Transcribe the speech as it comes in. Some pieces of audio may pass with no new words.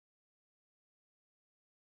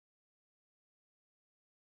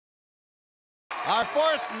Our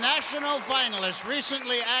fourth national finalist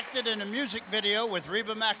recently acted in a music video with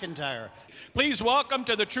Reba McEntire. Please welcome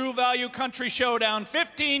to the True Value Country Showdown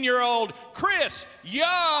 15-year-old Chris Young.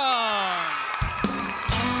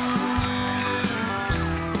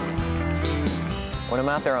 When I'm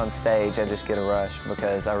out there on stage, I just get a rush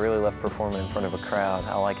because I really love performing in front of a crowd.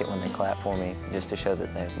 I like it when they clap for me, just to show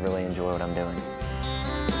that they really enjoy what I'm doing.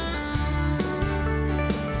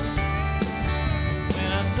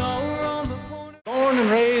 Born and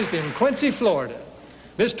raised in Quincy, Florida,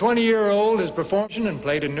 this 20-year-old has performed and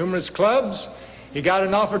played in numerous clubs. He got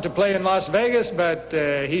an offer to play in Las Vegas, but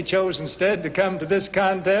he chose instead to come to this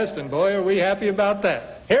contest, and boy, are we happy about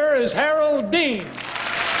that. Here is Harold Dean.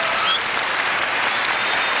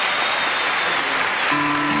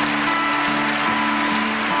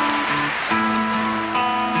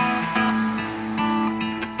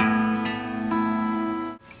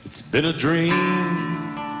 It's been a dream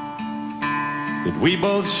that we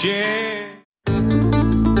both share.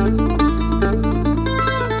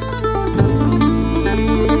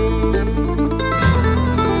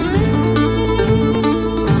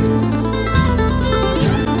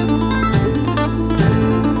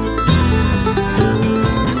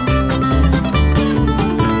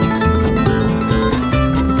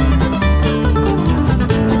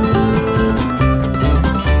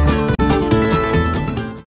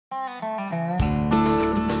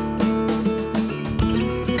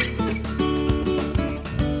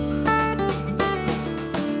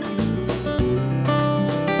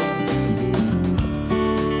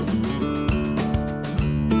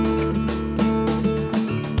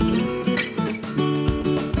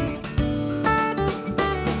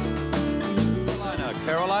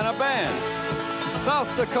 Carolina Band. South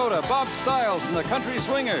Dakota, Bob Stiles and the Country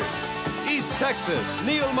Swingers. East Texas,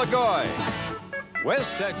 Neil McGoy.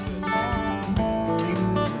 West Texas.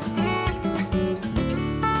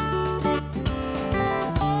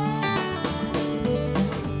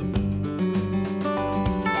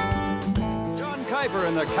 John Kuiper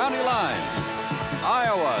and the County Line.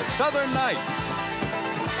 Iowa, Southern Knights.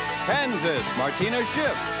 Kansas, Martina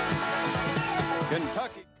Schiff.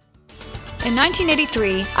 Kentucky. In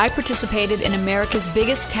 1983, I participated in America's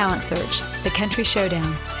biggest talent search, the Country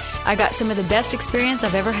Showdown. I got some of the best experience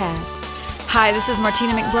I've ever had. Hi, this is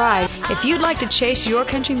Martina McBride. If you'd like to chase your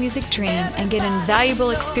country music dream and get an invaluable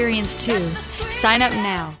experience too, sign up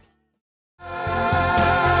now.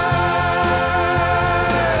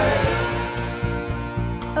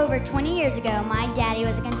 Over 20 years ago, my daddy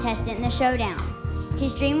was a contestant in the Showdown.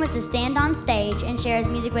 His dream was to stand on stage and share his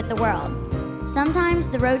music with the world. Sometimes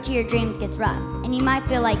the road to your dreams gets rough, and you might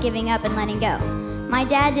feel like giving up and letting go. My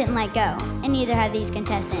dad didn't let go, and neither have these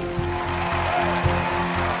contestants.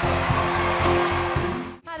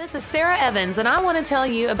 Hi, this is Sara Evans, and I want to tell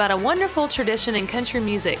you about a wonderful tradition in country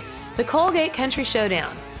music, the Colgate Country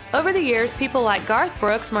Showdown. Over the years, people like Garth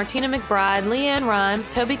Brooks, Martina McBride, Leanne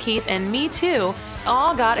Rimes, Toby Keith, and me too,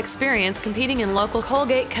 all got experience competing in local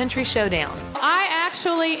Colgate Country Showdowns. I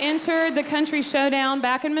actually entered the Country Showdown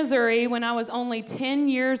back in Missouri when I was only 10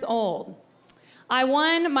 years old. I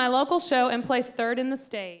won my local show and placed third in the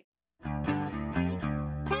state.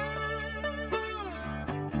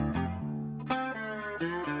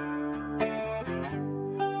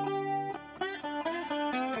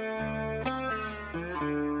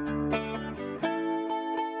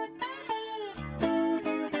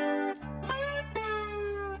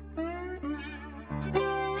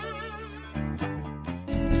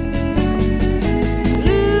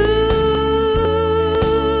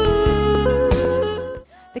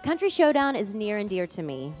 The Country Showdown is near and dear to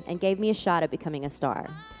me and gave me a shot at becoming a star.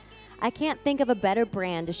 I can't think of a better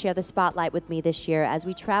brand to share the spotlight with me this year as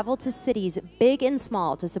we travel to cities big and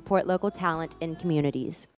small to support local talent and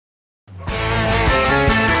communities.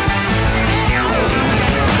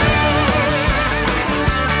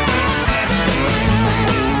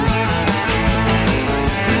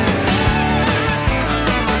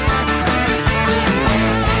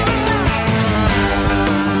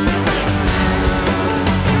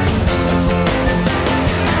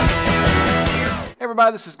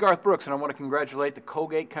 Everybody, this is Garth Brooks, and I want to congratulate the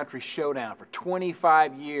Colgate Country Showdown for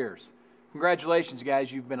 25 years. Congratulations,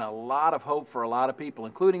 guys. You've been a lot of hope for a lot of people,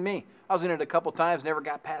 including me. I was in it a couple times, never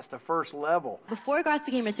got past the first level. Before Garth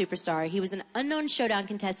became a superstar, he was an unknown showdown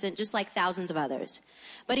contestant just like thousands of others.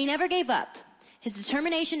 But he never gave up. His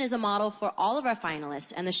determination is a model for all of our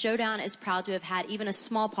finalists, and the Showdown is proud to have had even a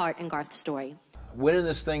small part in Garth's story. Winning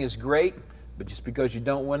this thing is great, but just because you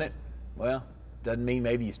don't win it, well, doesn't mean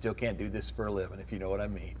maybe you still can't do this for a living, if you know what I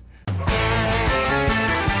mean.